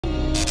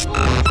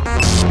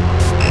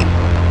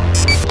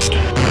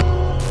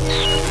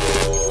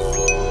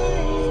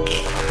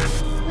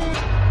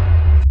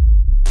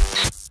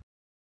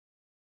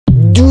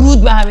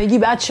درود به همگی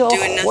بچه‌ها،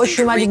 خوش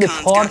اومدید به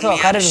پارت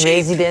آخر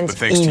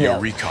رزیدنت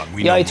ایول.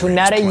 یادتون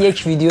نره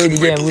یک ویدیو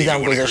دیگه امروز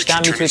هم گذاشتم،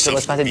 میتونید تو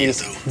قسمت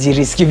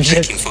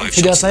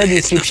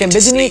دیسکریپشن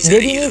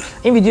ببینید.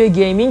 این ویدیو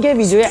گیمینگ،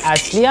 ویدیو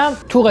اصلی هم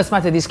تو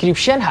قسمت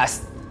دیسکریپشن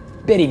هست.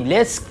 بریم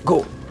لیتس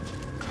گو.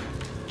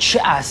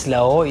 چه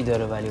اسلحه‌ای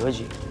داره ولی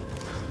حاجی،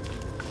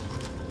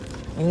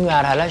 این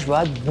مرحلهش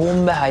باید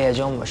بمب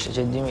هیجان باشه،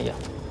 جدی میگم.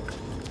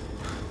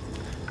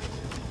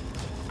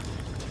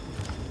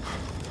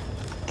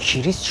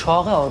 کریس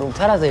چاق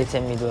آرومتر از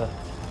ایتم میدوه،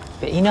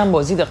 به اینم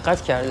بازی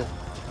دقت کرده.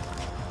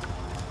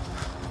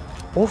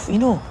 اوف،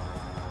 اینو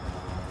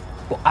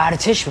با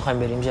ارتش میخوایم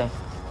بریم جنگ.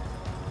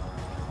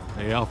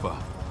 Hey Alpha,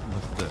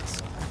 look at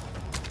this.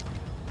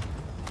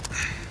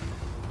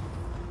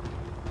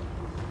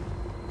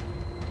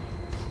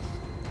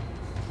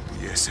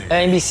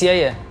 این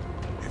BCAه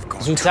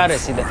زودتر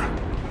رسیده.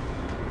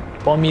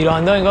 با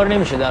میراندا انگار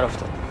نمیشه در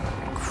افتاد.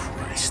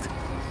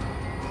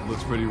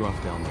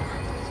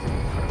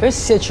 به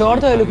 3-4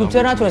 تا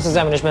هلیکوپتر نتونسته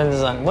زمینش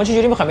بندازن. ما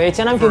چجوری میخوایم؟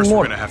 ایتن هم که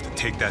مرد.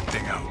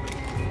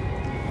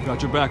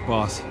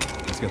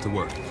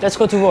 Let's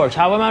go to work.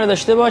 هوا من رو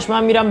داشته باش،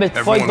 من میرم به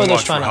فایت با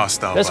دشمنم.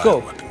 Let's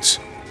go.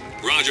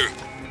 Roger.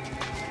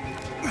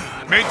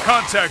 Made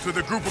contact with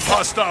a group of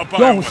hostile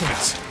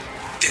bioweapons.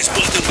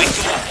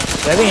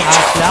 ببین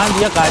اصلا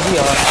دیگه قدی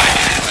ها.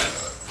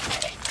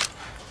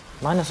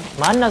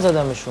 من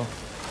نزدمشون.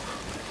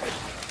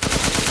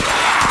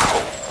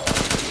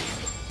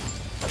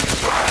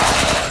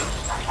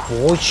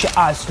 وای چه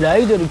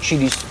اسلحه‌ای داره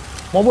کریس.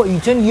 ما با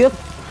ایتن یک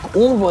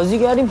عمر بازی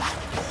کردیم،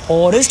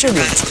 پاره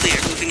شدیم.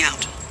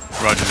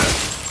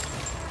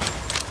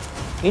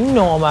 این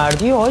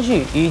نامردی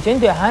حاجی، ایتن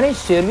دهنش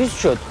سرویس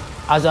شد.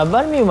 از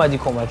اول می اومدی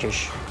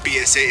کمکش.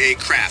 BSAA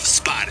craft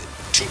spotted.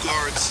 2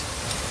 guards.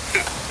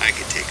 I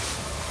can take them.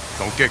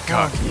 Don't get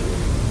cocky.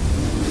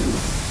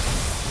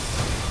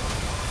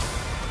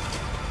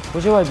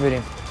 کجا باید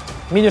بریم؟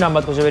 میدونم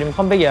باید کجا بریم،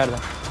 میخوام بگردم.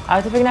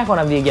 البته فکر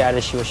نکنم دیگه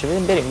گردشی باشه.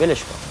 بریم ولش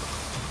کن.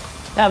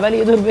 نه ولی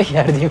یه دور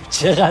بگردیم.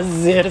 چقدر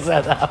زر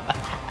زدم.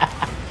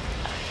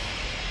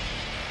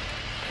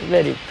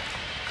 بریم.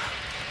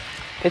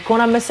 فکر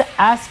کنم مثل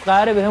اسب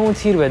قراره به همون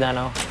تیر بدن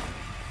ها.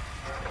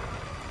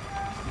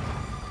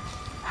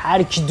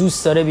 هر کی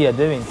دوست داره بیاد.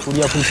 ببین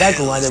پوریا پوتک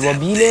اومده با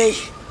بیلش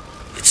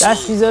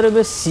دست میذاره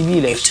به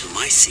سیبیلش.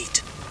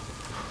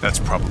 That's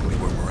probably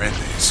where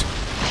Miranda is.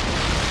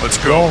 Let's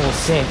go.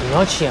 حسین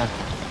اینا چی هن؟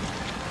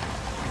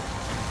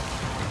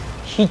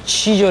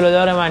 هیچی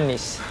جلودار من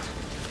نیست.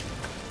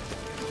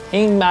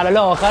 این مرحله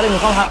آخر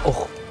میخوام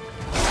اوه.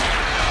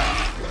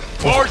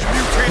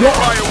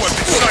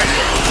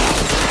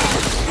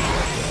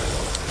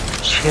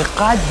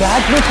 چقدر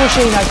بد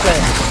میکشه این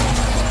اصله.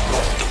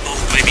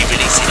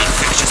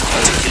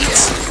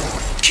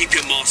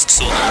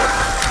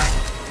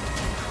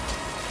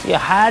 یا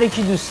هر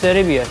کی دوست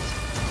داره بیاد.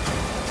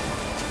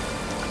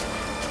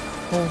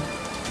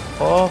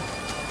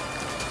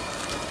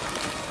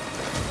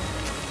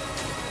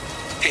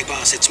 Hey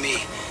boss, it's me.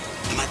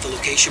 I'm at the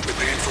location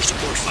preparing for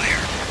support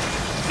fire.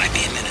 Might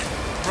be a minute.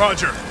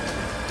 Roger.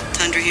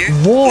 Thunder here.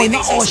 وای من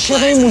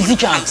عاشق این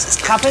موزیکم.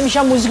 خفه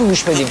میشم موزیک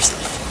گوش بدیم.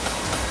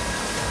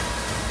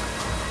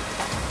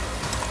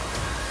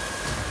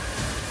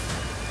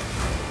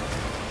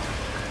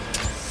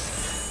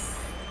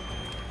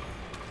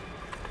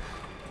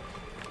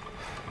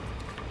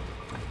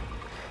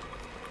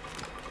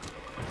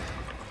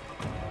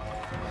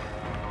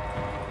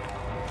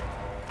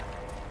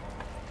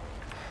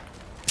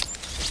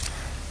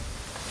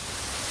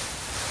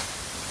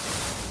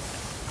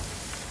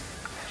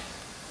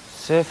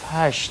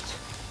 F8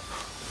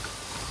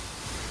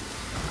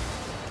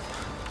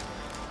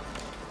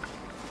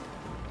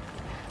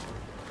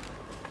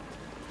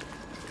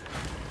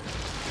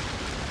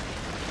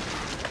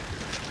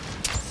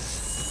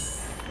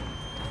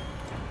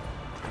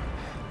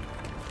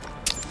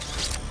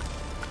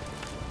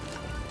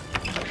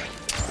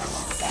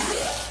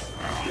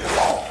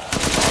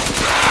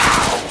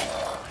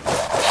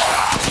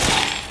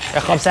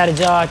 بخواب سر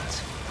جات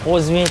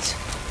قزمیت.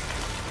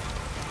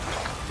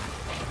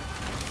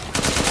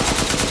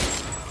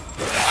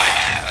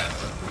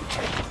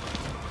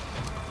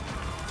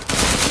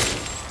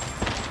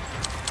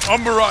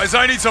 Umberise,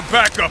 I need some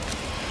backup.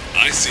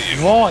 I see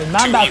you. وای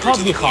من بکاپ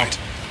میخوام.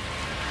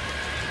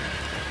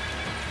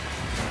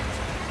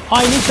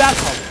 I need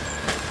backup.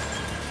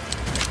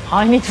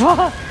 I need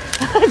what?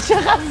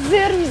 چقدر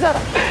زر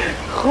میذارم.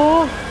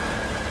 خب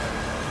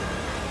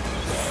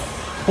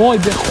وای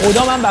به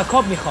خدا من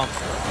بکاپ میخوام.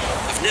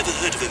 I've never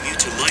heard of a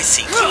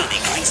mutomycete colony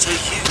growing so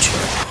huge.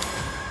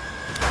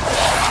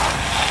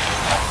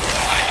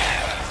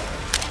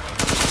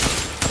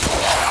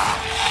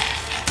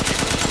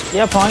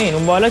 یا پایین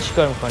اون بالا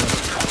چیکار میکنی؟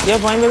 یا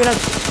پایین ببینم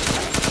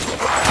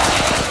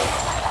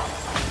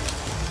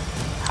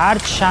هر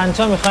چند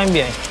تا میخوایم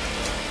بیایم.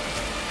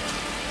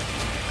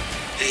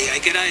 Hey, I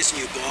get eyes on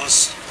you, boss.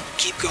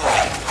 Keep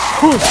going.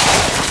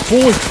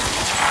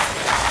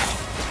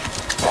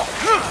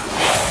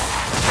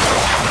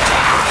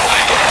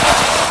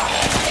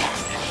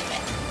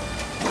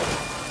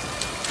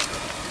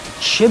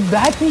 چه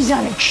بد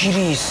میزنه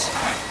کریس.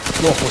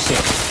 یا حسین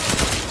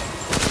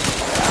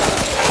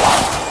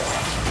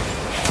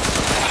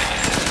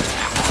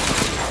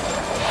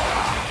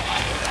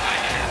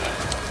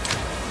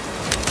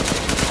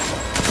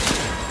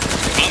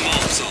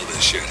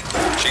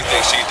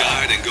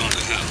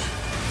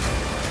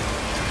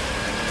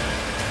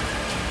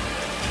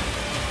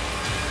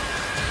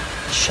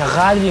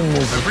چقدر این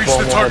موزیک با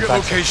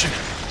محبت.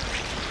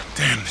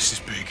 Damn, this is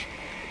big.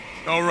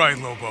 All right,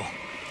 Lobo.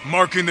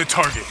 Marking the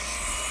target.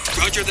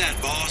 Roger that,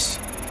 boss.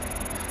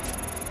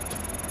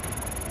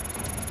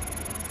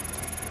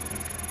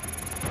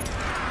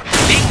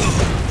 Bingo.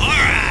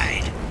 All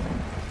right.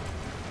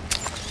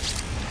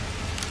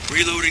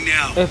 Reloading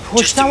now. Just a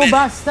پشتمو minute.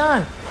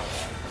 بستن.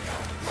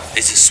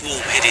 There's a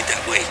swarm headed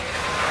that way.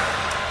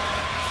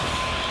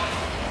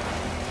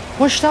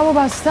 پشتمو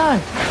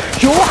بستن.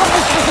 جو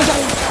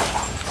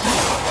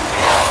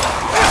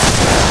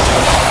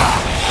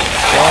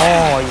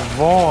وای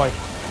وای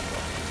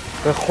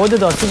به خود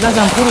داستید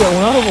نزن پوریه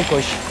اونا رو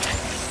بکش.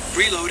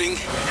 Reloading.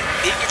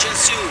 Emergen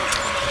soon.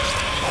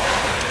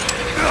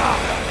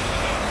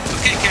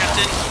 Okay,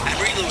 Captain. I'm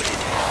reloaded.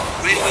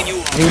 Ready when you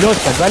are.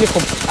 ریلود کرد ولی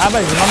خب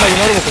اول من باید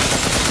اونا رو بکشم.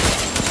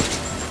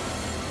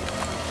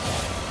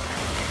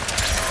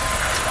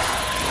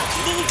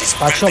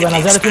 بچه ها به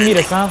نظرتون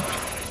میرسم؟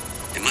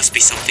 There must be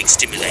something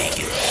stimulating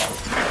it.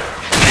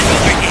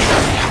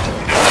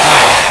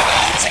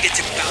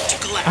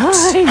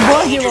 این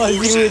باگی بازی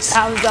بود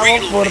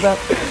همزمان خوردم.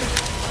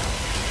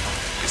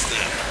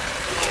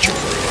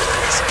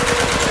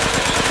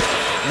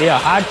 بیا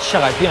هر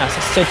چقدر بیان اصلا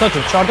سه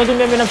تاتون چهار تاتون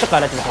ببینم چه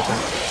غلطی میکنم.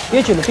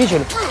 بیا جلو بیا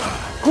جلو.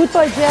 گود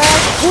بای جک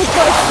گود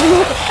بای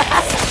سلو.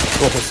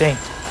 تو حسین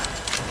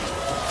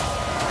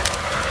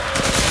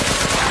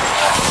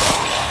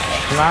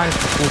من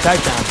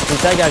پوتکم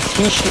پوتک از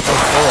هیچ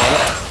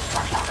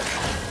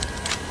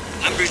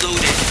I'm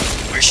reloaded.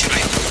 Where should I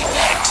go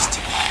next?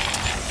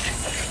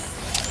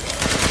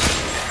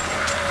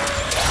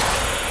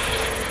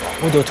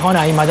 او دوتا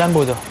نیومدن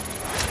بودو.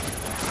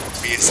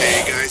 BSA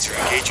guys are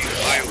engaging the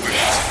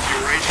bioweapons.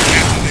 You're right,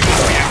 Captain. They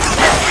must be after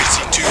the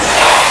Mega too.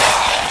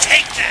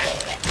 Take that.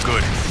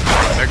 Good.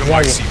 Mega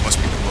must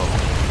be below.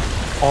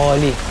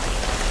 عالی.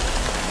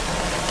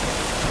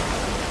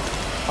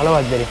 حالا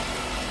باید بریم.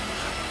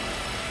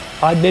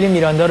 باید بریم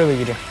میراندا رو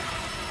بگیریم.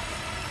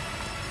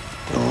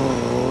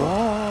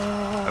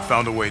 I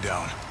found a way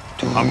down.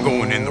 I'm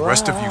going in. The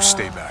rest of you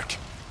stay back.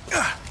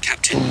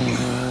 Captain,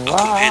 I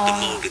compared the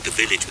mold at the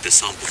village with a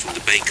sample from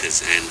the bakers,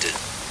 and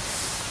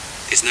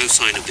there's no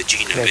sign of the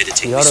genome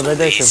editing we saw in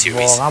the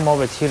E-series. واقعا ما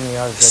به تیر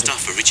نیاز The داریم.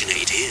 stuff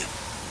originated here.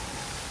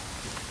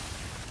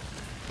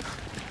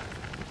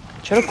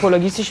 چرا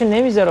کلاگیسیشو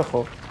نمیذاره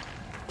خب؟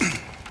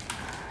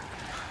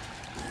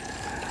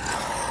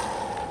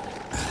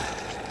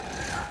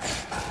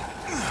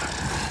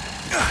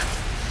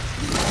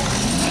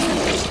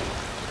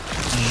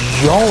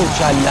 یا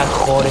جلک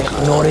خاره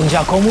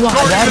نارنجکامونو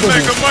هدر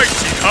دادیم.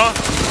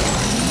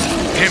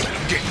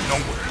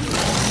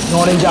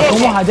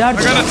 نارنجکامو هدر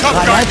دادیم.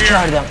 غلط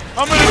کردم.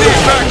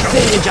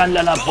 سید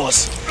جلل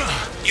عباس.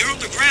 You're on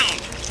the ground.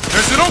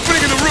 There's an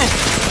opening in the roof.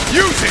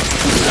 Use it.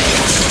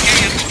 Okay,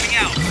 I'm moving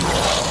out.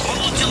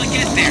 Hold on till I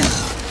get there.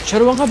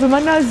 چرا واقعا به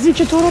من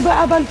نزدیک تو رو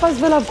به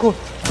ابوالفضل بلب کن.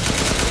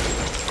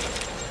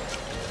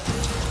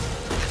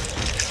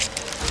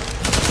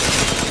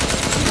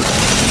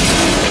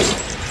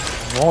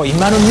 وای این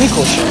منو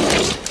میکشه.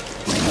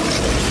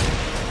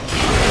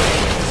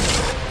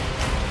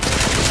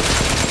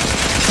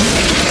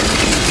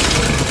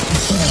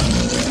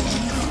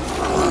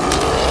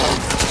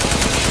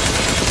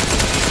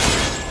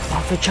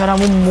 من فکر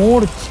کردم اون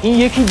مرد. این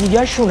یکی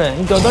دیگه شونه.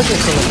 این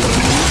داداششونه.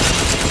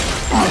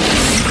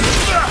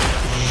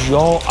 یا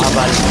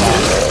ابوالفضل.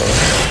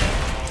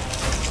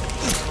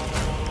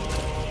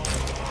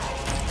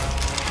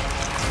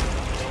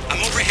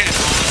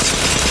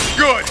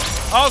 Good.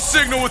 I'll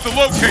signal with the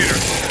locator.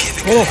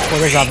 اوه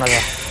خدا زب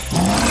نده.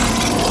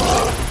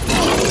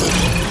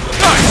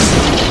 Nice.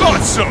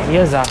 Thought so.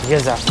 یه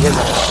زب.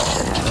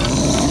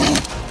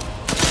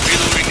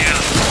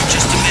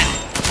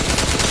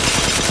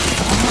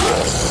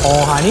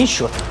 آهنی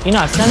شد. این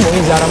اصلا با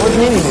این ضربات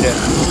نمیگیره.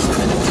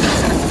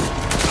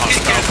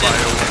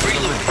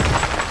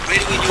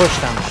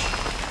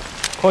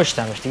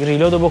 کشتمش دیگه.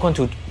 ریلودو بکن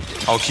تو.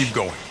 I'll keep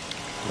going.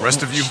 The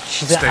rest of you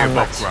stay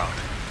above ground.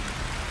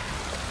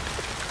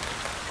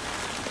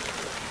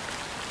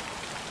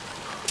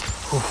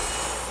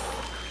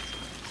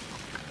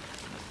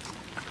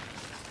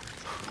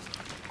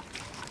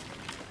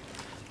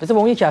 بذار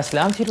با اون یک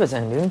اسلحه هم تیر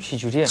بزنیم ببینیم چی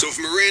جوریه. So if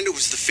Miranda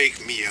was the fake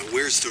Mia,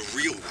 where's the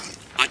real one?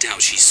 I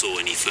doubt she saw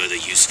any further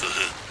use for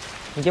her.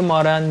 میگه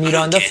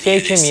میراندا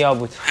فیک میا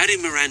بود. How did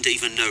Miranda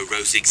even know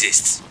Rose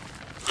exists?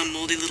 A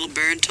moldy little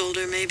bird told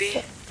her maybe?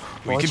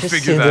 We can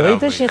figure that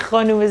out later.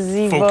 خانم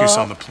زیبا. Focus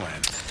on the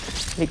plan.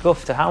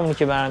 میگفته همونی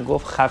که برام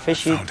گفت خفه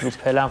شید رو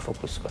پلن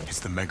فوکوس کنید. It's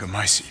the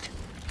Megamycete.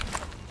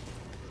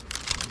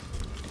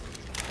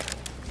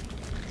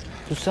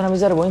 دوست دارم یه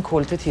ذره با این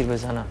کلته تیر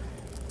بزنم.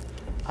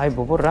 ای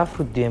بابا رفت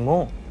رو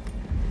دمو.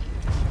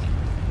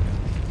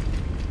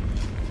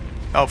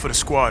 Alpha to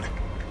squad.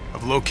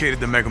 I've located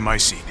the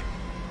megamycete.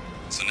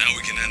 So now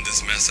we can end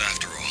this mess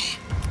after all.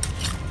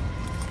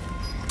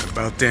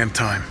 About damn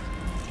time.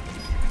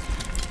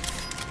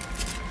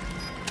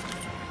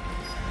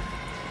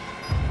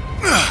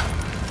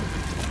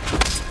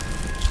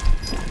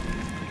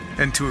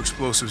 And 2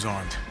 explosives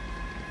armed.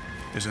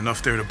 There's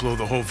enough there to blow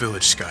the whole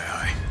village sky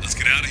high. Let's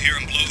get out of here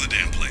and blow the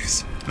damn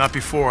place. Not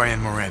before I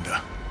end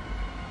Miranda.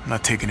 I'm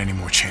not taking any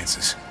more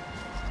chances.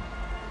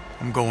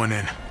 I'm going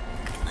in.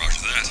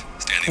 Roger that.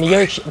 Standing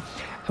by.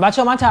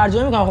 بچه‌ها من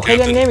ترجمه میکنم. خب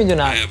خیلی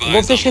نمیدونن.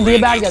 گفتش که دیگه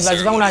برگرد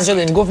وظیفه‌مون انجام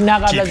بدین. گفت نه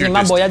قبل از این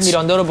من باید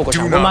میراندا رو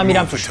بکشم. گفت من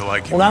میرم توش.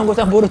 اونا هم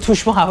گفتن برو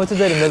توش ما هواتو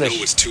داریم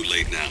داداش.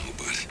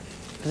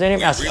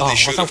 بزنیم از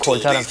خواستم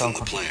کلتر امتحان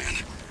کنم.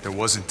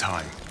 There wasn't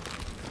time.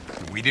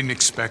 We didn't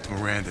expect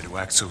Miranda to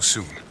act so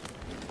soon.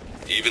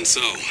 Even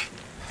so,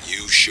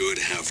 you should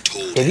have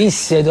told. ببین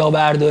صدا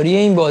برداری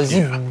این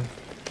بازی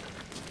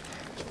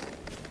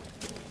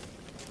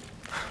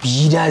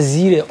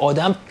بی‌نظیره.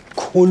 آدم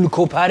کلک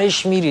و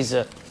پرش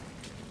میریزه.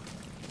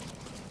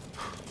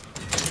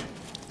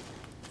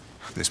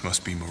 This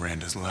must be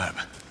Miranda's lab.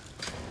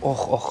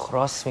 اخ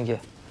راست میگه.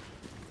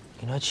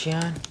 اینا چی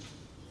هن؟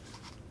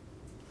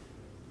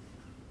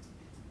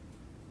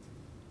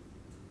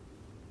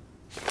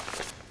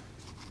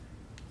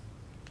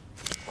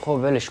 خب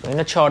ولش کن.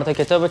 اینا 4 تا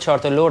کتاب 4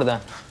 تا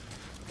لردن.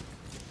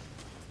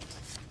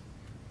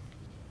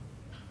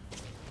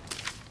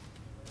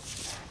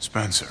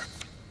 Spencer.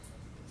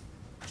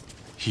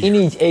 این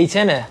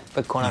ایتنه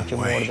فکر کنم که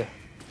مرده.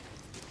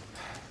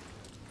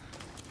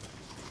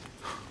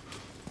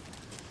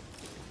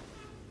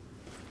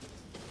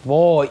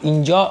 وای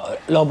اینجا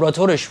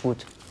لابراتورش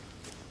بود.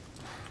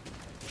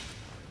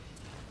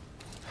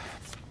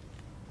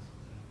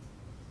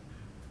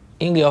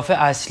 این قیافه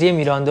اصلی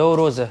میراندا و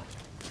روزه.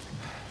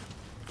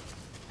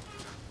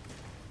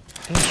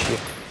 این چیه؟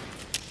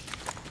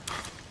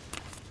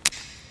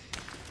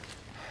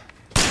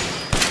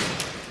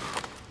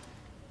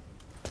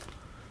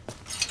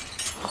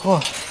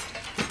 خب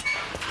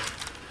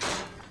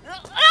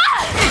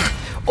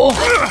اوه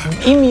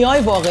این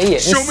میای واقعیه.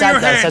 این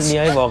 100%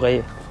 میای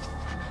واقعیه.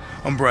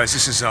 Bryce,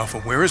 this is Alpha.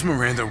 Where is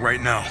Miranda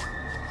right now?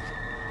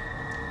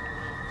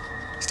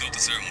 Still at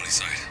the ceremony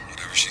site.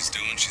 Whatever she's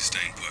doing, she's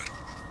staying put.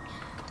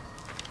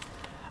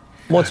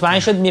 مطمئن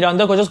شد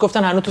میراندا کجاست؟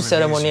 گفتن هنوز تو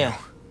سرمونیه.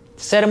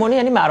 سرمونی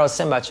یعنی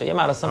مراسم بچه. یه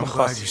مراسم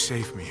خاص.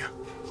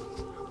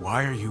 Why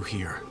are you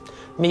here?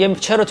 میگه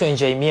چرا تو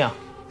اینجایی میا؟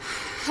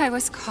 I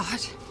was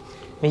caught.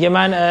 میگه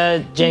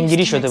من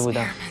جنگیری شده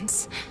بودم.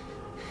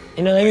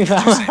 اینو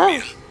نمیفهمم.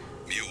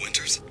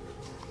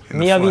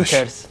 میا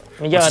وینترز.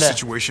 میگه آره.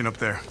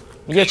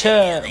 میگه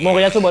چه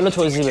موقعیت رو بالا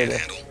توضیح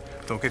بده.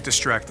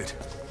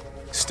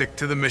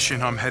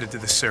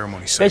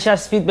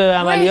 بچسبید به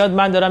عملیات.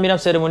 من دارم میرم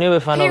سرمونی رو به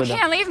فنا بدم.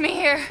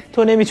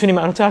 تو نمیتونی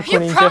منو ترک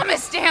کنی اینجا.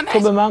 تو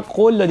به من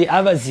قول دادی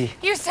عوضی.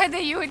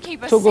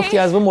 تو گفتی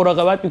از ما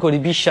مراقبت میکنی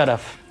بیش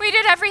شرف.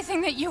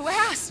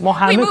 ما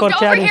همه کار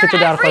کردیم که تو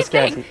درخواست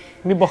کردی.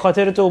 می با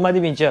خاطر تو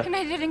اومدیم اینجا.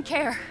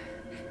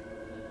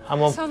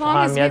 اما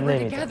اهمیت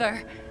نمیده.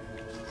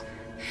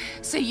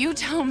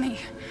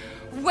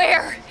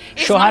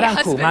 شوهرم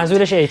کو؟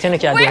 منظورش ایتنه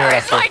که دنیا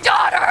رفته.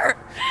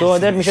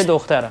 دادر میشه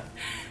دخترم.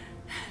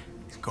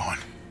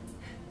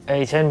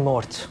 ایتن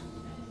مرد.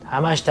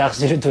 همش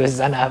تقصیر تو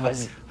زن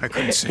عوضی.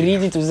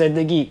 ریدی تو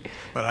زندگی.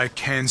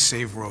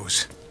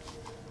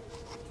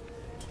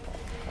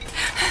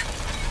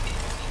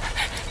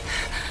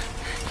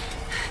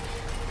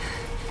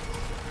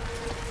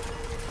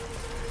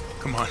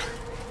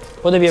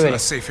 خدا بیا بریم.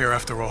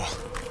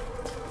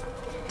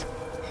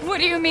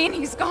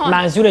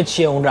 منظورت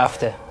چیه اون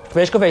رفته؟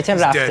 بهش گفت ایتن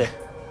رفته.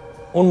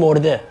 اون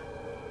مرده.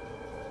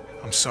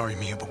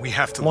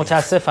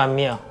 متاسفم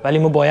میا ولی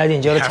ما باید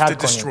اینجا رو ترک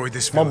کنیم.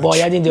 ما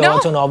باید این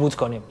دیوارات رو نابود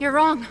کنیم.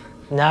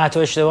 نه تو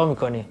اشتباه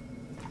میکنی.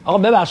 آقا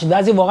ببخشید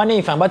بعضی واقعا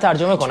نمیفهم. باید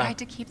ترجمه کنم.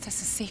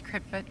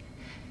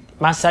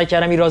 من سعی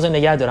کردم این رازو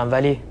نگه دارم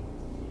ولی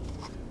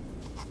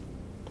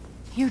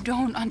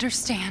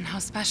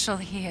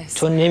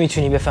تو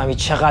نمیتونی بفهمی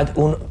چقدر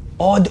اون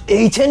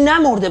ایتن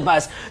نمرده.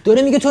 بس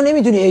داره میگه تو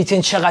نمیدونی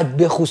ایتن چقدر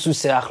به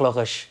خصوص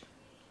اخلاقش.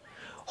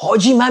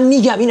 حاجی من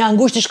میگم این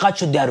انگشتش قد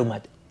شد در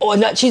اومد.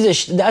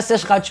 چیزش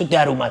دستش قد شد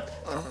در اومد.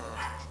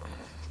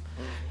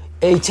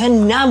 ایتن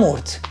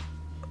نمرد.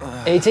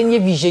 ایتن یه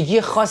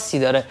ویژگی خاصی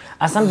داره.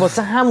 اصلا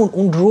واسه همون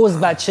اون روز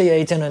بچه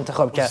ایتن رو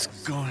انتخاب کرد.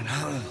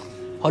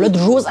 حالا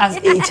روز از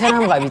ایتن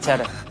هم قوی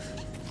تره.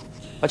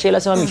 بچه یه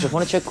لحظه من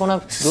میکروفون رو چک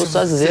کنم 2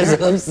 ساعت زیر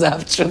زدم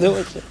ضبط شده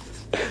باشه.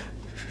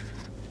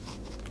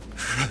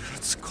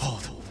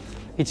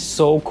 It's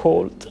so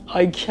cold.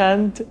 I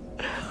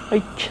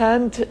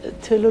can't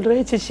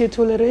tolerate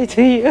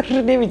here.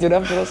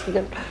 نمیدونم درست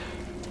بگم.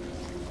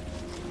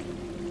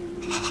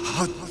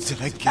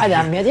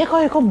 آدم میاد یه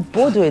کاری کن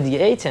بدوه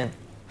دیگه. ایتن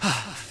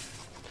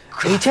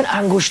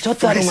انگشتات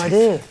در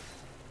اومده.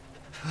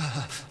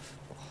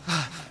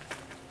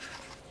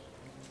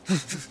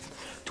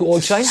 تو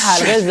اوکراین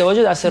حلقه ازدواج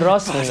دست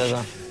راست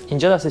میندازن.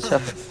 اینجا دست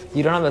چپ.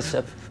 ایران هم دست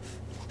چپ.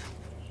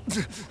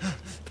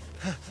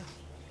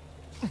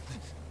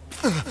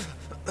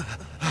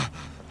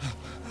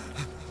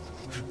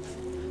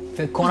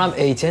 فکر کنم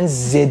ایتن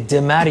ضد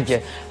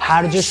مرگه،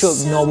 هر جاشو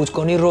نابود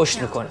کنی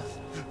رشد میکنه.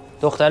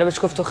 دختره بهش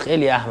گفت تو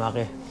خیلی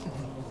احمقی.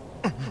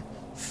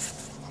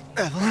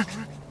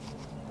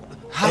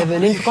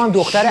 اولین فکر کنم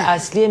دختر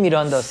اصلی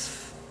میرانداست.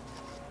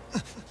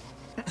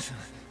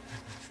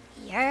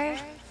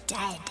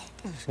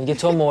 میگه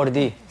تو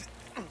مردی.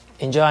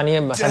 اینجا یعنی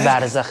مثلا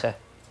برزخه.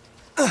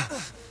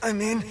 I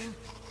mean,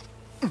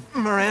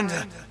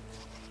 Miranda.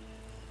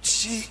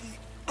 She...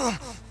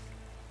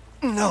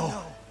 No.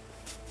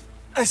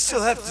 I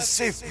still have to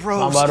save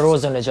Rose. من باید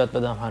روز رو نجات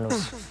بدم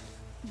هنوز.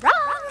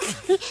 Wrong.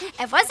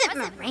 It wasn't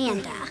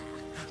Miranda.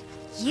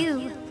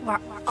 You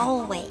were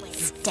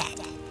always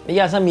dead.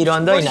 میگه اصلا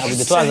میراندایی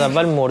نبوده، تو از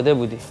اول مرده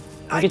بودی.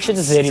 میگه چه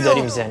زری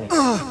داری میزنی؟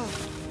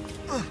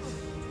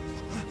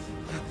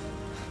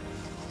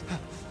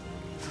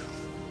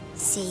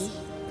 See?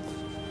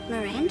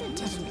 Miranda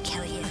didn't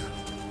kill you.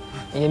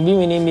 میگه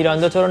میبینی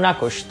میراندا تو رو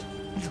نکشت.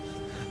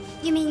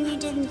 You mean you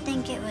didn't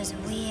think it was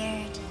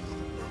weird?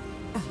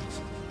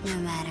 No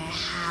matter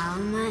how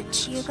much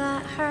you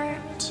got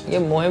hurt? میگه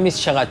مهم نیست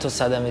چقدر تو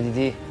صدمه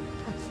دیدی.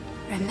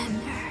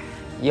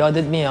 Remember.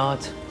 یادت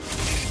میاد.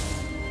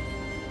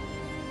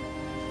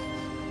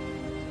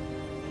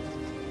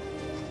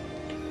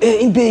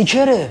 این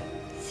بیکره.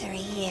 3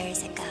 years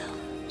ago.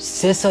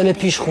 3 سال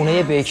پیش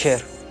خونه بیکر.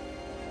 You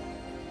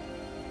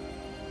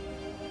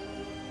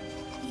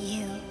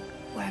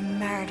were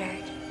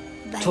murdered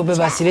by تو به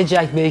وسیله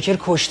جک بیکر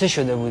کشته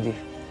شده بودی.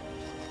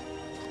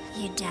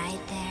 You died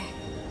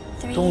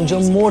there 3 تو اونجا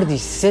مردی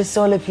 3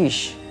 سال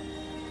پیش.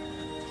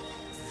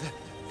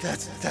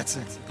 That's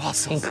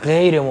impossible. این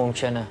غیر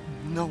ممکنه.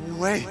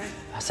 No way.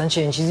 اصلا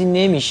چنین چیزی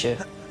نمیشه.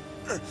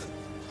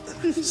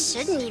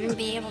 Shouldn't even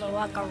be able to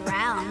walk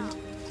around.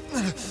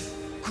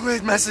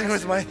 Quit messing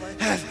with my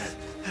head.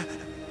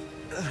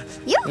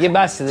 یه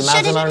بس دیده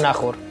مغز من رو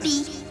نخور. Be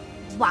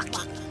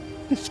walking.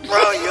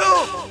 Screw you!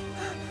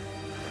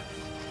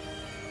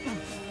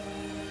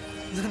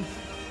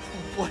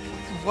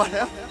 What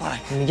am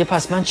I? میگه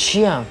پس من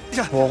چیم؟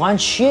 واقعا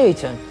چیه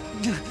ایتن؟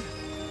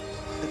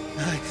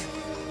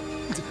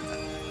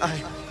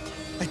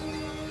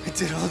 I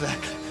did all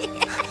that.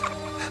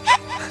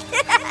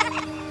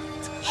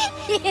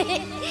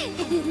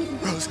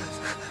 Rose.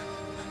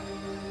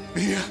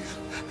 Mia.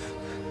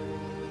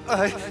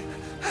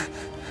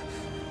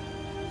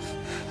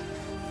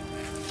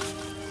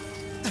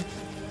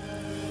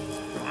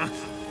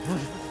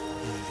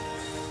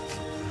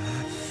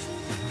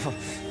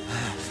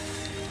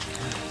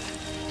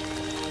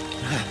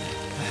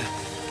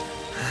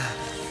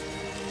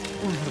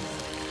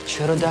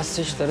 چرا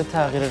دستش داره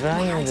تغییر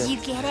رنگ میده؟ You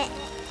get it?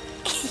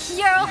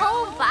 Your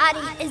whole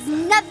body is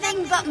nothing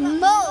but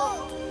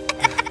mold.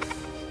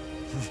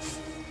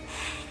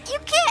 You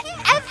can't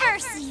ever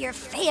see your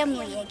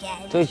family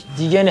again. تو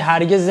دیگه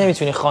هرگز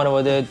نمیتونی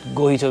خانواده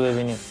گوهی تو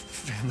ببینی.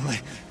 Family.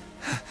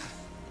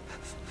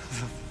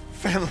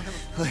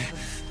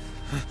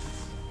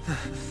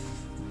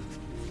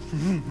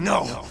 No.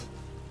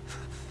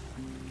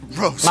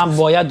 Rose. من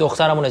باید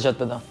دخترمو نجات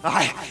بدم. I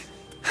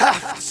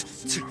have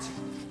to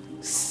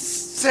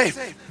save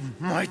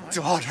my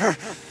daughter.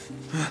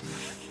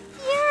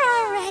 You're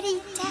already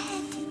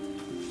dead.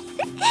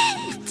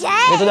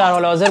 تو Dead. در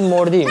حال حاضر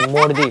مردی. I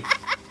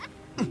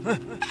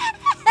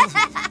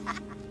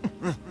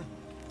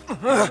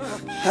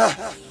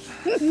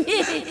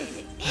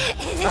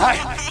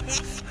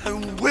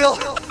will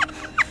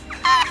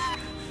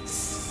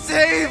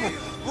save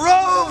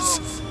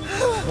Rose.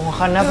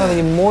 آخر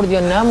نفهمیدی مرد یا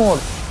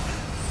نمرد.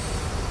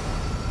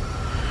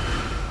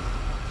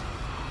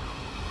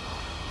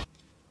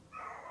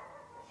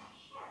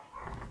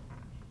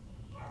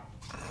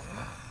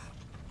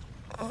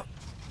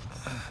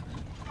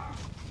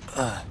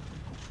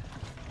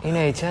 این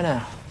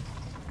ایتنه.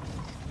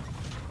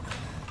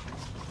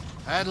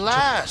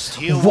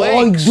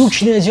 وای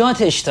دوک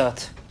نجاتش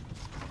داد.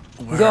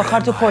 دیگه آخر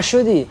تو پا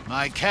شدی.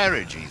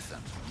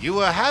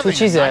 تو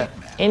چیزه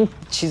این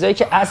چیزایی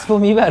که اسبو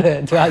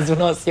میبره تو از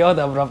اون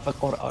یادم رفت به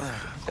قرآن.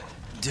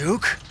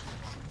 Duke?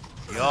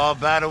 Your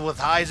battle with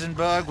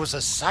Heisenberg was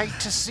a sight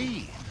to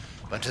see,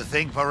 but to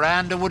think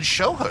Miranda would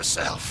show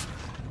herself.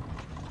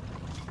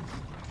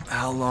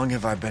 How long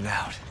have I been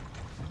out?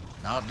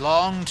 Not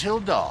long till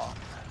dawn.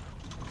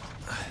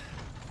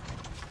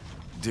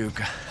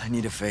 Duke, I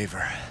need a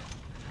favor.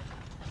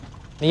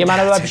 میگه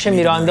منو ببر پیش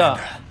میراندا.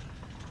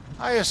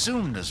 I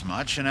assumed as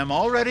much and am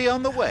already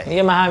on the way.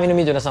 میگه من همینو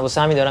میدونستم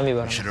واسه همین دارم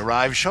میبرم. Should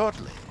arrive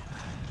shortly.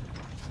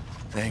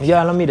 میگه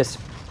الان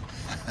میرسیم.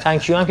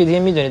 تانکیو هم که دیگه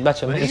میدونید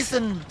بچه‌ها.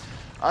 Ethan,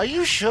 are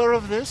you sure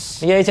of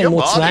this? میگه ایتن Your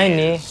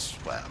مطمئنی؟ body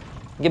is, well,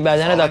 میگه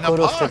بدن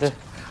دکور افتاده.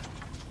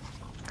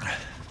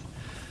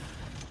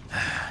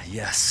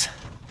 Yes.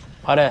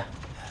 آره.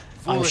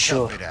 I'm foolish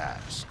sure. of me to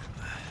ask.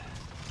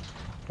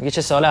 میگه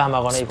چه سوال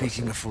احمقانه ای Speaking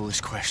پرسیدی. of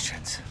foolish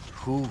questions,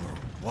 who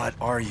or what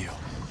are you?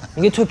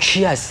 میگه تو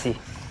کی هستی؟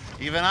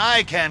 Even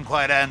I can't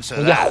quite answer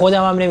میگه that.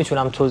 خودم هم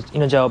نمیتونم تو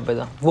اینو جواب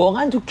بدم.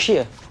 واقعا تو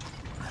کیه؟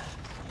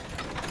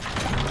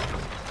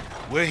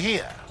 We're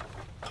here.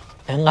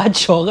 انقدر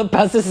چاقه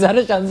پس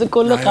سرش اندازه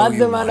کل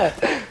قد منه.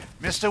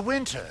 Mr.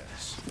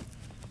 Winters,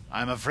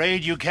 I'm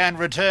afraid you can't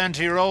return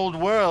to your old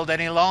world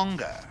any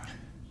longer.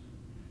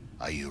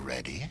 Are you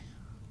ready?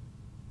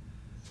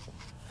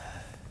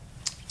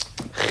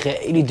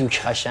 خیلی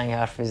دوک قشنگ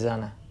حرف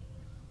میزنه.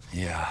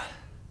 Yeah,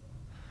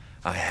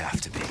 I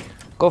have to be.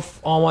 گفت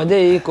آماده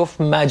ای؟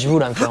 گفت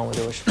مجبورم که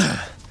آماده باشم.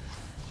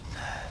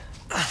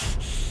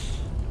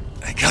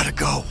 I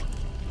gotta go.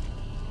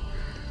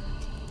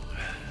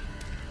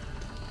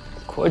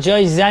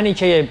 کجای زنی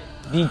که یه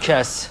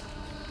بیکس؟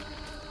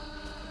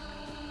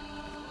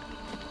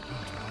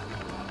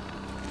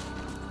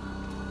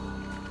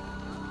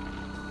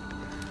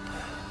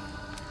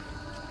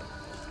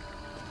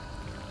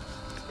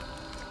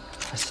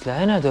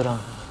 اسلحه ندارم.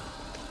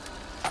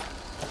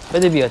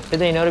 بده بیاد،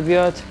 بده اینا رو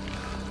بیاد.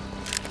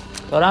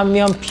 دارم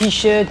میام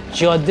پیش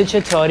جاده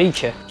چه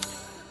تاریکه.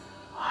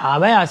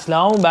 همه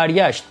اسلحه‌مون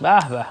برگشت. به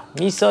به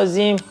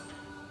میسازیم.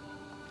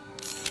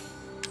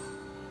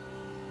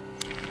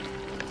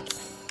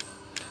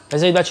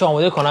 بذارید بچه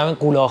آماده کنم. این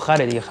قول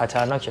آخره دیگه،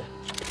 خطرناکه.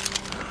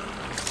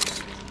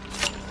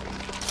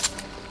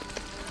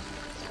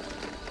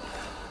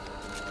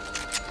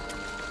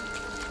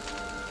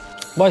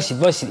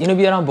 بایستید اینو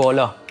بیارم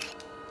بالا.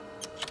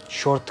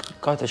 شورت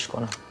کاتش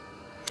کنم.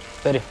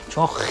 بریم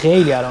چون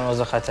خیلی الان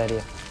اوضاع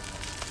خطریه.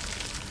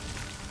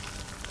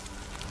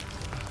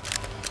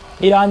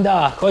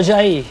 میراندا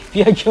کجایی؟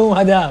 بیا که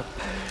اومدم.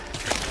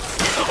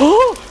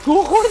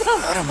 تو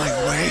خوردم.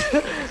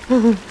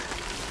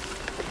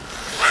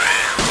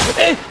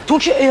 تو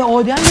که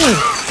آدمی.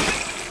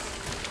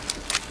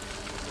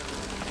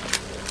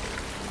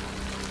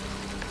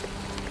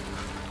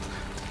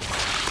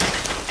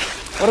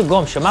 برو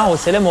گم شو. من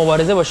حوصله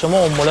مبارزه با شما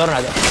امولا رو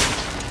ندارم.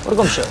 برو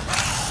گم شو.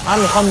 من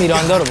میخوام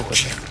میراندا رو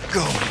بکشم.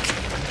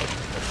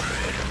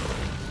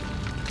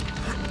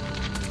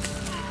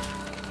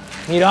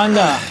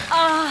 میراندا.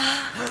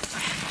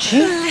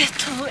 چی؟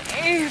 Little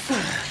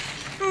Ava,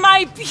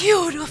 my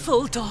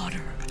beautiful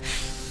daughter.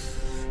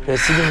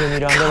 رسیدیم به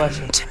میراندا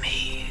بچه.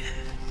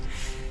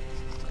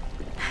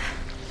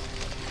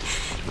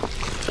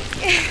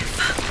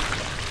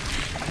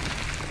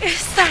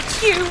 Is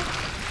that you?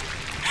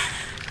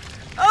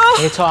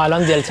 تا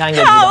الان دلتنگت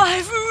بودم. How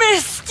I've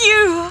missed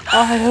you.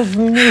 I have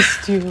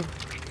missed you.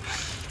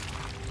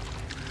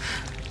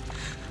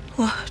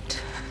 What?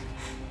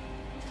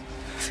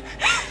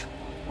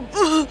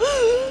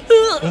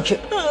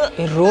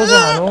 این روز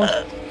هنوز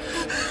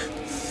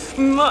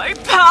My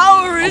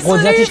power is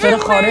قدرتش داره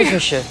خارج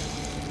میشه.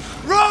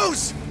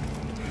 Rose!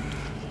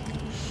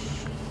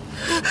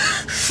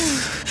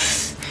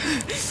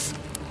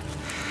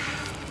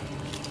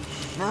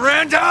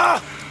 Miranda!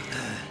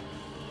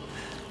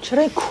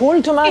 چرا این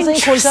کل تو من از این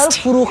کلتر رو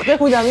فروخته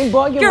بودم. این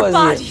باگ Your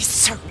بازیه. body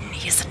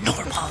certainly isn't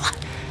normal.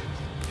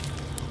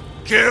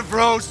 Give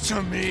Rose to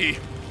me.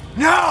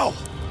 Now!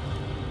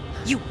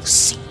 You will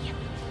see.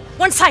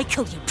 Once I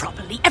kill you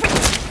properly,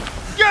 everything.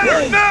 Get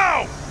her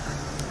now!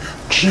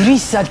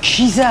 کریس زد.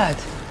 کی زد؟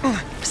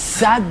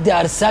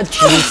 100%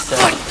 کریس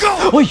زد.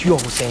 اوی یا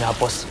حسین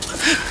عباس.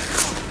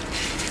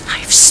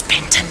 I've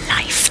spent a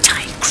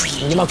lifetime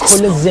creating من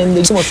کل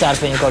زندگی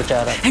مصرف این کار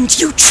کردم. and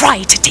you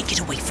tried to take it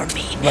away from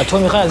me. و تو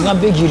میخوای از من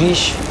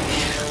بگیریش؟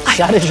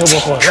 سرشو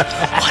بخور.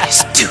 What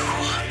is due?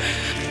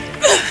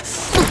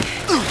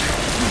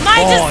 My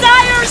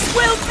desires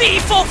will be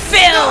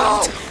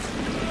fulfilled.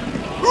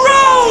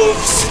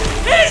 Rose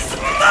is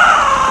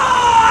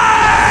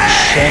mine.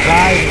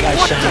 چقدر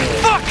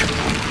قشنگه.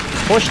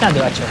 خوش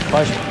نده بچه.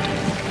 خوش نده.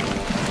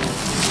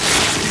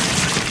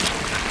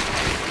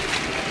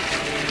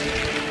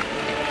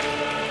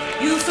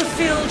 You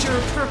fulfilled your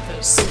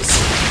purpose.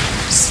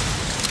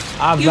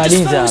 You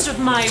اولین disposed زد. of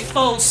my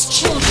false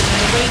children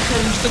and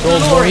awakened the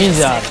glorious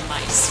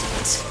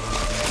Megamycete.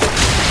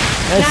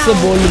 مثل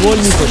بلبل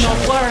میکشم.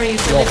 Don't worry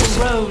for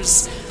little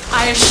Rose.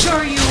 I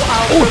assure you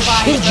I'll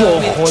provide چه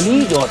جا her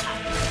خالی داد.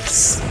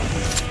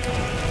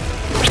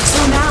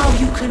 So now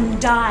you can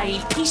die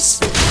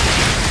peacefully.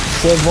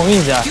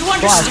 سومین زد.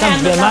 You تو اصلا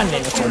understand به من that?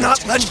 نمیخوری. Not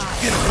let me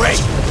get away.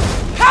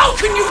 How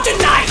can you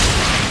deny?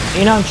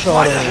 اینم Why the hell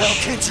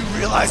چهارمش. can't you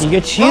realize? دیگه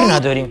تیر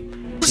نداریم.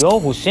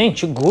 یا حسین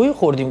چه گوی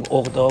خوردیم.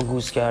 عقده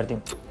گوز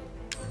کردیم.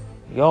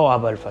 یا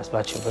ابوالفضل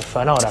بچه به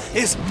فنا رفت.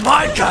 It's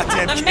my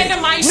goddamn The kid,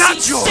 Megamycete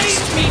not yours.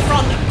 saved me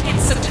from the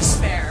pits of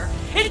despair.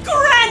 It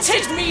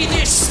granted me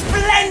this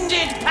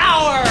splendid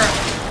power.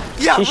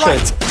 Yeah, چی شد؟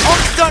 right. All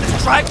it's done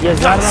is drive یه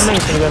me ضربم nuts.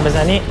 نمیتونی بهم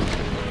بزنی.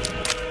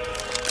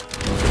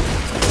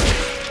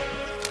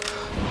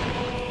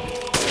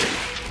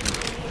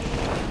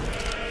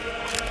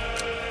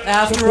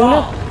 After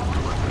all,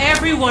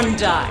 everyone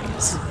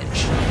dies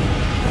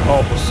eventually.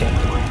 آه حسین.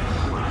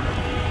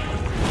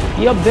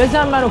 بیا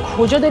بزن منو.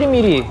 کجا داری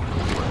میری؟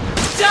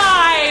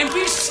 Die and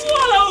be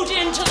swallowed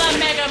into the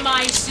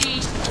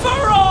Megamycete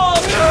for all.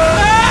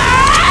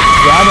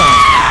 زدم.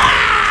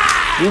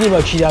 دیدی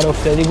با کی در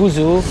افتادی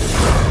گوزو؟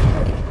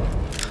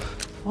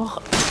 آخ.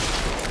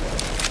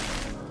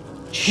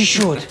 چی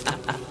شد؟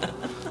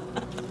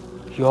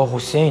 یا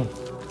حسین.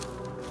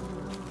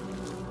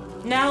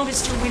 Now,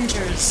 Mr.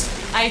 Winters,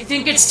 I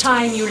think it's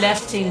time you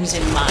left things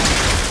in mind.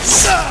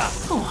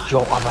 یا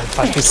اول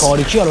فصل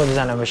تاریکی حالا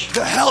بزنمش.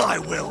 The hell I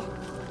will.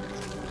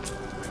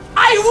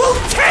 I will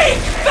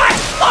take back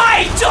my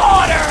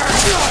daughter.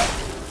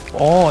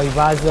 آی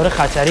وضع داره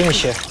خطری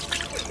میشه.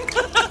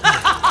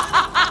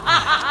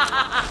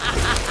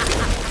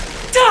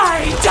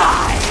 Die,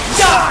 die,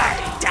 die,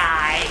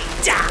 die,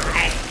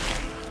 die.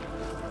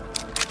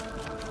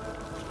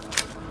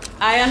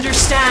 I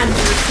understand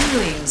your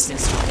feelings,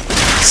 Miss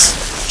Winters.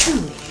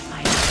 Truly,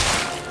 I do.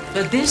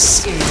 But this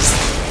is...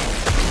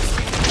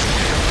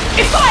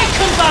 If I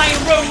combine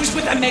Rose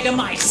with a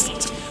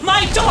Megamycete,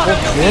 my daughter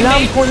will be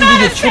made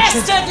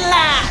manifest at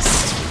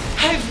last!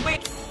 I've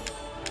waited...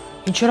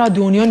 این چرا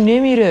دنیا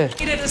نمیره؟ A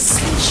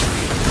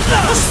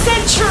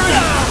century!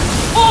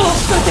 All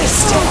for this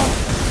day!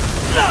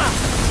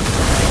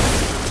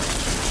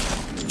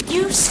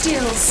 You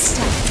still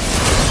stand.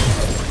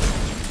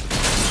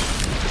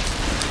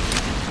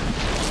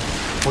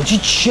 حاجی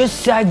چه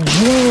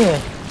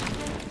سگیه؟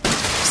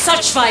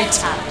 Such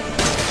vitality.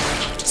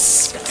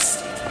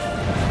 Disgusting.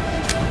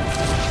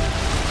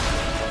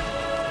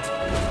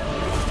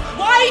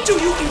 Why do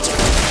you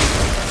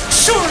interfere?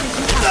 Surely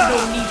you have no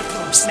need of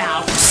Rose now.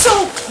 So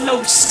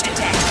close to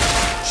death.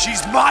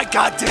 She's my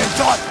goddamn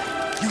daughter,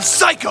 you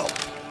psycho!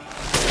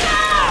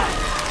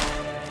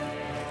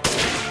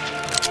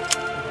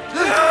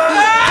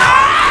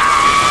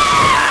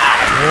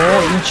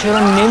 این چرا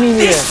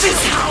نمیمیره؟ This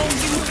is how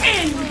you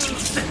end,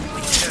 Ethan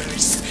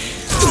Winters.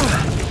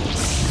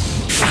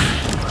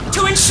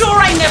 To ensure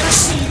I never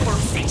see your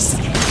face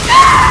again.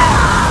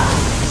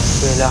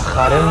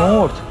 بالاخره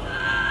مرد.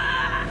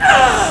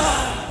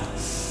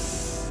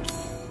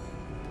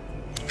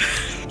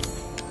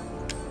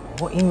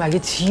 این مگه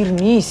تیر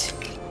نیست؟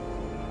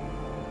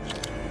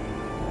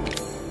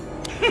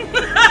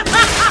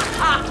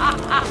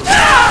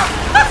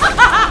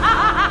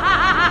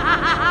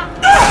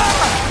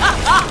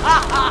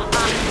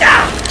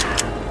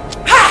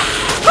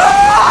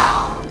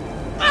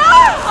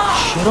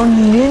 چرا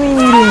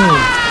نمیمیره؟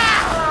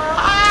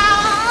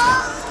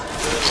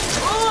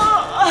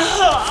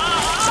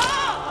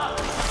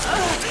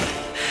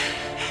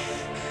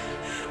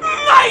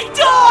 My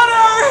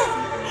daughter!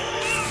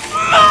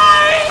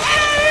 My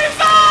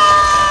Eva!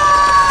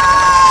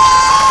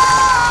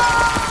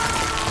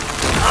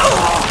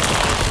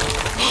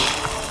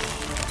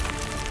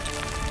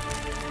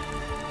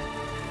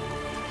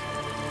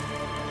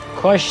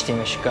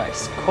 کشتیمش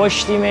گایز،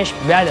 کشتیمش،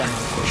 بعدم هم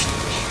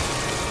کشتیمش.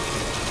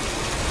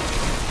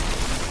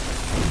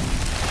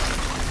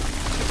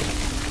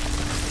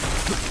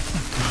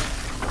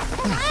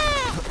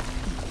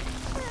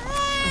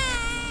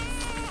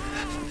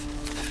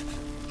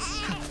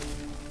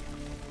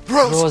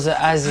 روز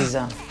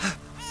عزیزم،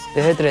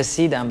 بهت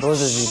رسیدم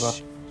روز زیبا.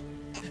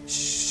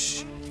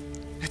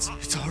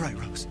 It's all right,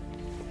 Rose.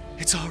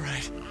 It's all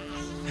right.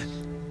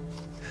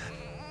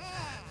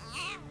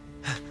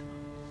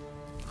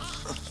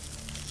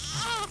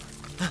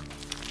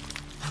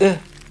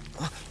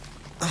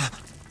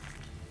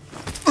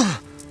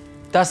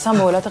 دستم به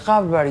حالت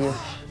قبل برگرد.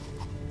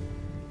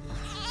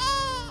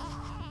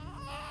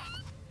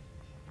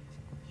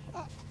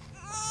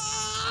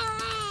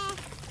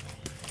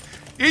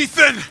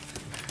 Ethan!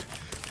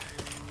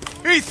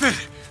 Ethan!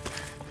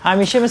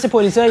 همیشه مثل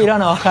پلیسای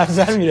ایران آخر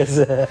سر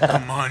میرسه.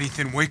 Come on,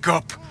 Ethan, wake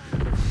up.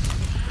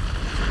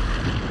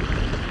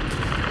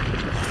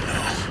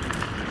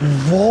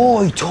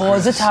 وای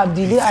تازه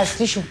تبدیلی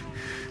اصلیشون.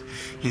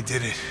 You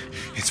did it.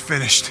 It's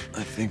finished.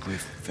 I think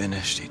we've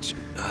finished each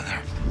other.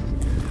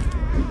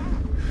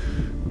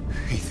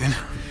 Ethan,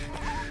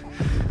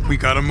 we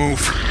gotta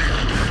move.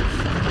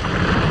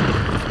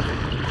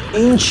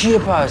 این چیه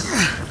پس؟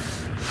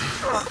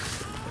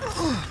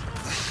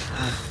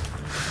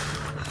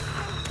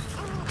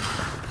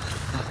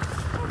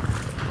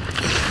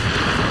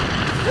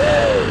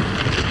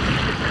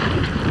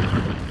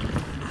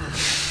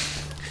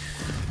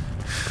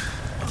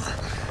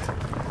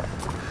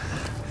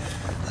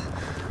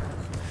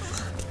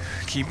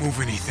 Keep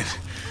moving, Ethan.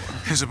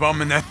 There's a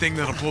bomb in that thing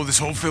that'll blow this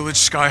whole village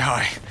sky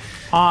high.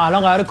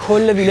 الان قراره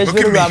کل ویلج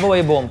بره رو هوا با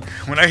یه بمب.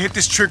 When I hit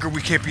this trigger,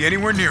 we can't be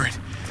anywhere near it.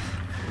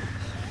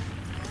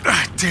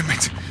 Ah, damn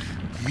it.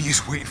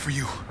 Mia's waiting for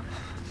you.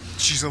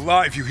 She's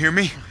alive, you hear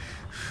me?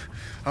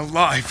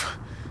 Alive.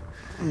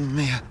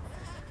 Mia,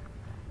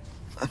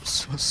 I'm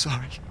so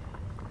sorry.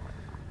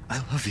 I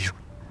love you.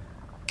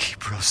 Keep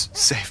Rose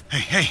safe.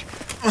 Hey, hey.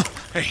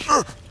 Hey.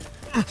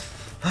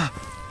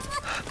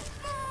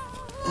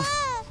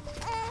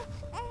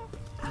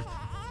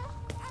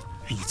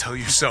 And you tell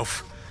yourself.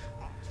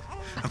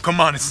 Now come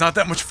on, it's not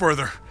that much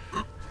further.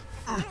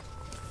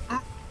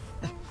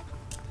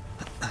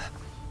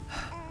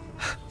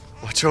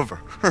 Watch over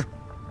her.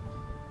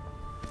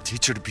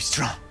 Teach her to be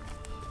strong.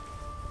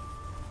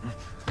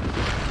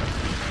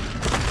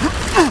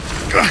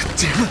 God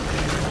damn it.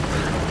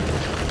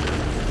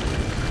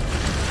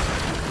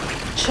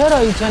 چرا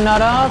ایتن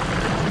نرفت؟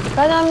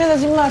 بعدم میاد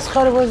از این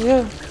مسخره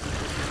بازی.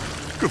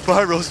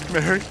 Goodbye,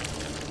 Rosemary.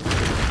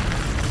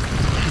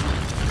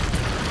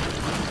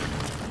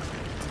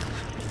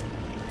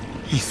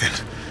 Ethan.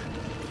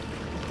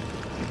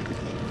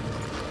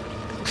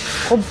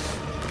 خب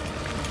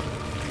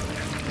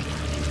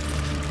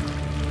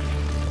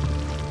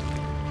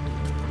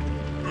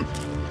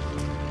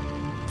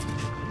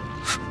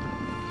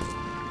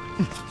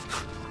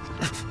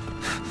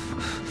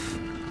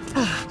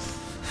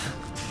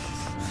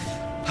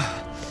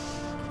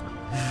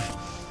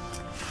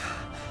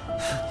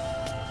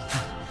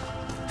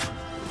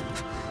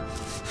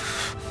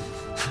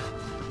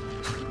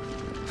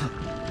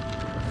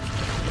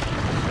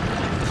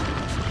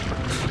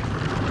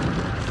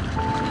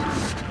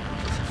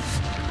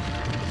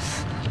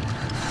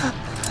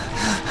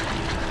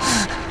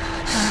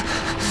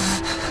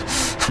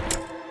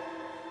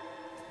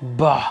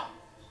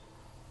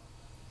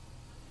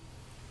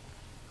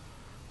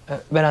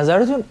به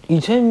نظرتون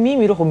ایتن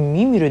میمیره؟ خب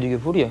میمیره دیگه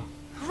پوریا.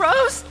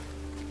 Rose.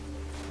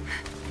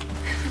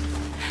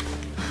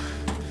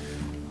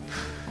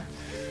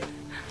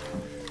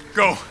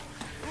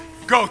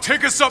 Go,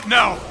 take us up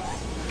now.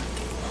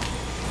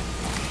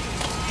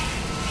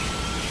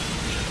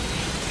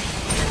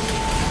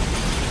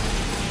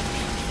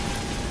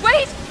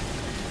 Wait,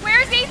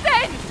 where's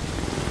Ethan?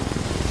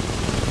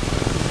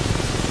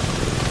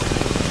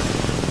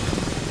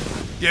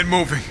 Get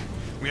moving.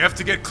 We have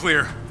to get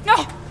clear. No,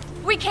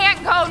 we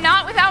can't go,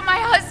 not without my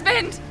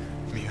husband.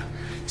 Mia,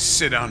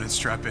 sit down and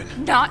strap in.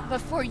 Not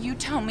before you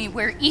tell me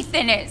where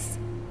Ethan is.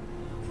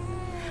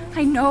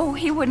 I know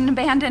he wouldn't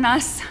abandon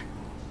us.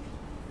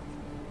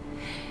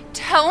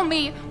 Tell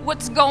me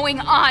what's going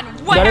on.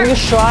 Where?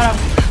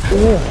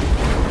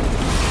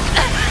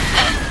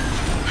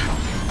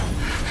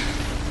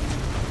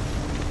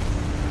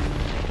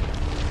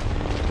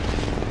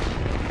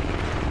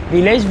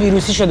 ویلیج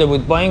ویروسی شده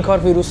بود. با این کار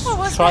ویروس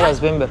شاید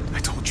از بین بره. I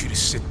told you to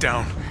sit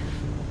down.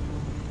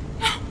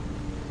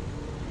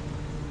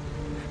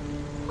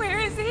 Where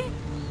is he?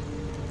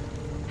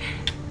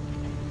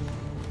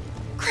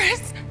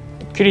 Chris.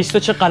 کریستو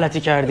چه غلطی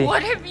کردی؟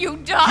 What have you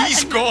done?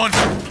 He's gone.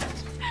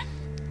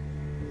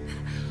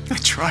 I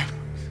tried.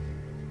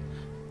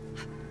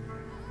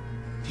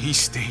 He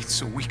stayed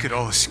so we could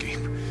all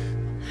escape.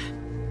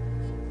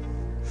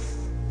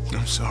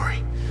 I'm sorry.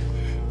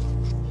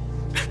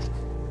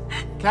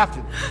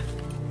 Captain.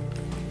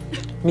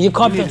 میگه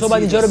کاپتان تو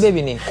باید اینجا رو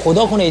ببینی.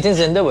 خدا کنه ایتن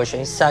زنده باشه.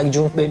 این سگ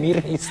جون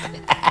بمیر نیست.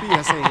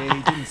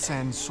 BSAA didn't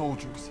send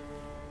soldiers.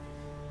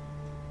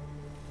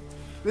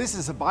 This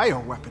is a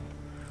bioweapon.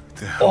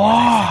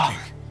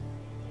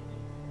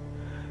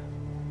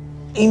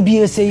 این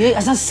BSAA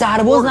اصلا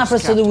سرباز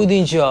نفرستاده بود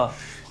اینجا.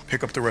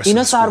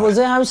 اینا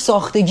سربازای هم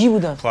ساختگی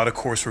بودن. Plot a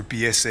course for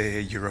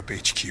BSAA Europe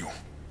HQ.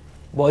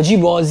 باجی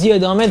بازی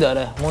ادامه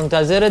داره.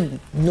 منتظر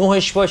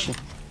 9ش باشید.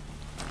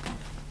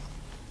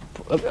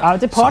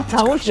 البته پارت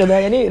تموم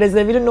شده، یعنی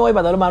رزرویر 9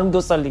 بعد حالا معلوم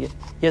 2 سال دیگه.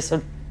 یه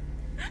سال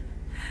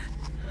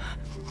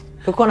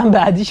فکر کنم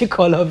بعدیش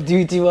کال آف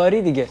دیوتی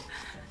واری دیگه.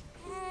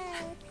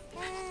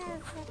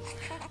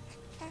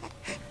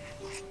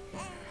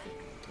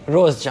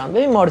 روز جان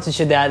ببین ما رو تو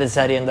چه درد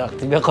سری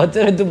انداختی. به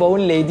خاطر تو با اون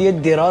لیدی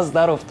دراز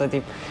در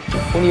افتادیم.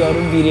 اون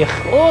یارو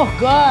بیریخ. اوه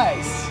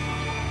گایز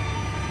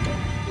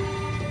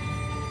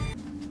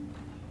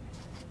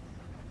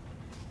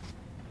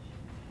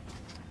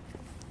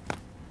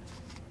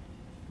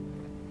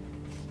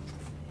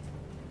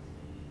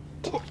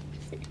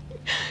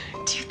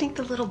Do you think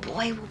the little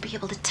boy will be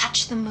able to touch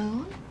the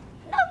moon?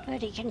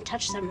 Nobody can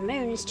touch the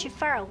moon. It's too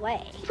far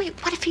away. Wait,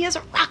 what if he has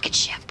a rocket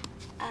ship?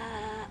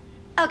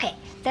 Okay,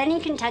 then he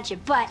can touch it,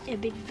 but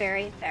it'd be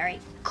very, very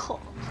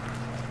cold.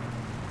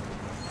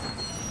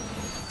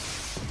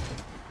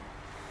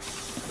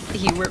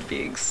 You were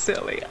being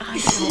silly. I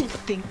don't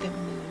think the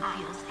moon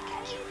feels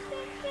like it.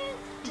 It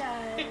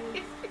does.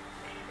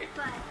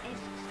 But if...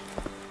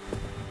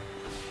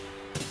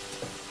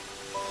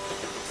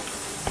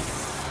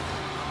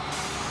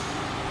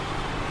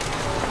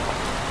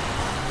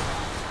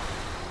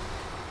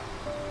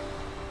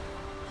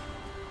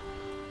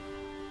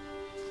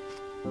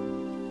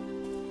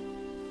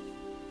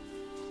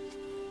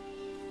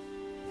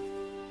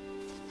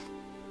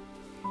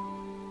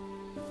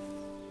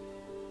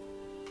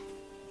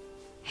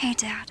 Hey,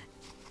 Dad.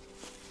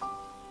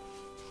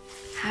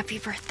 Happy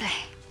birthday.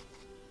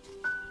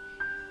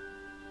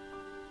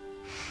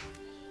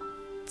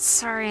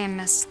 Sorry I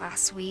missed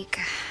last week.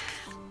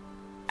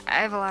 I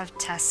have a lot of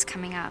tests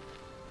coming up.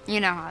 You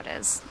know how it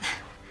is.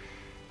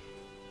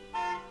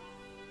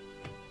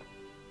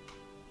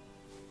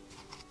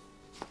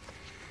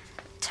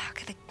 Talk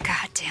of the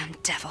goddamn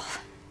devil.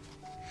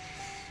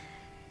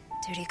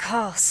 Duty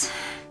calls.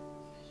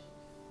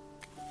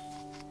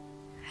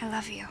 I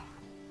love you.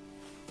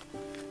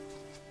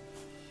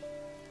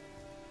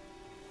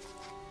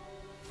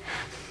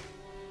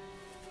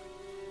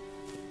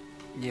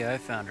 Yeah, I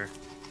found her.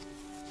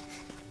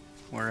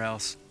 Where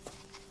else?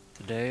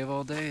 Today of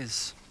all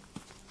days.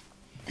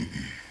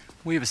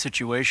 We have a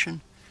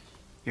situation.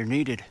 You're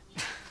needed.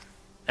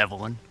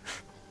 Evelyn.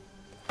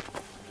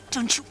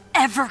 Don't you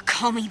ever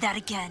call me that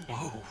again.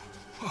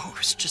 Whoa,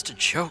 it's just a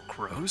joke,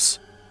 Rose.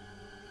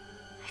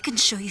 I I can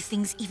show you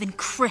things even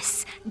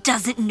Chris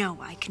doesn't know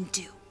I can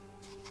do.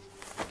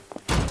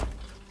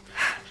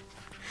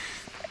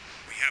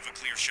 We have a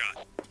clear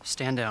shot.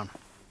 Stand down.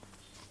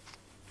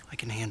 I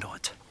can handle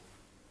it.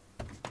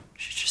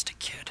 She's just a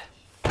kid.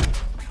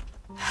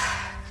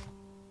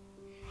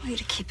 Way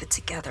to keep it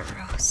together,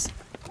 Rose.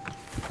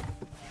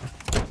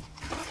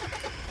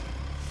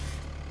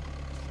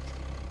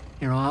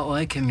 You're a lot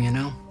like him, you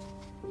know?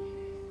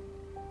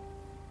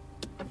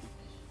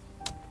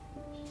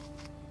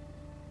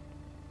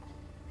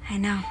 I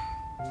know.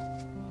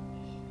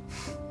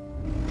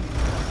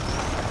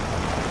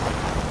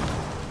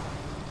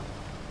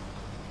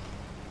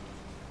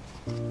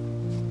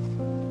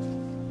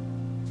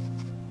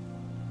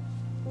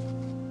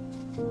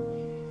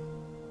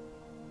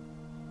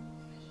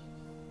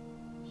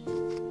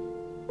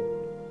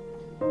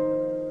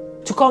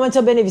 تو کامنت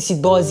ها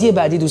بنویسید بازی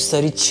بعدی دوست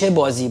دارید چه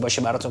بازی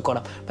باشه براتون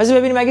کنم. پس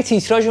ببینیم اگه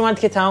تیتراژ اومد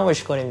که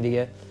تمامش کنیم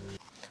دیگه.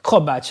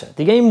 خب بچه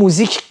دیگه این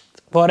موزیک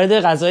وارد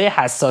قضای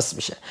حساس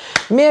میشه.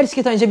 مرسی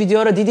که تا اینجا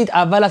ویدیو رو دیدید.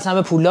 اول از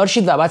همه پولدار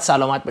شید و بعد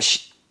سلامت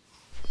باشید.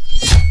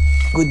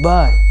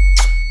 گودبای.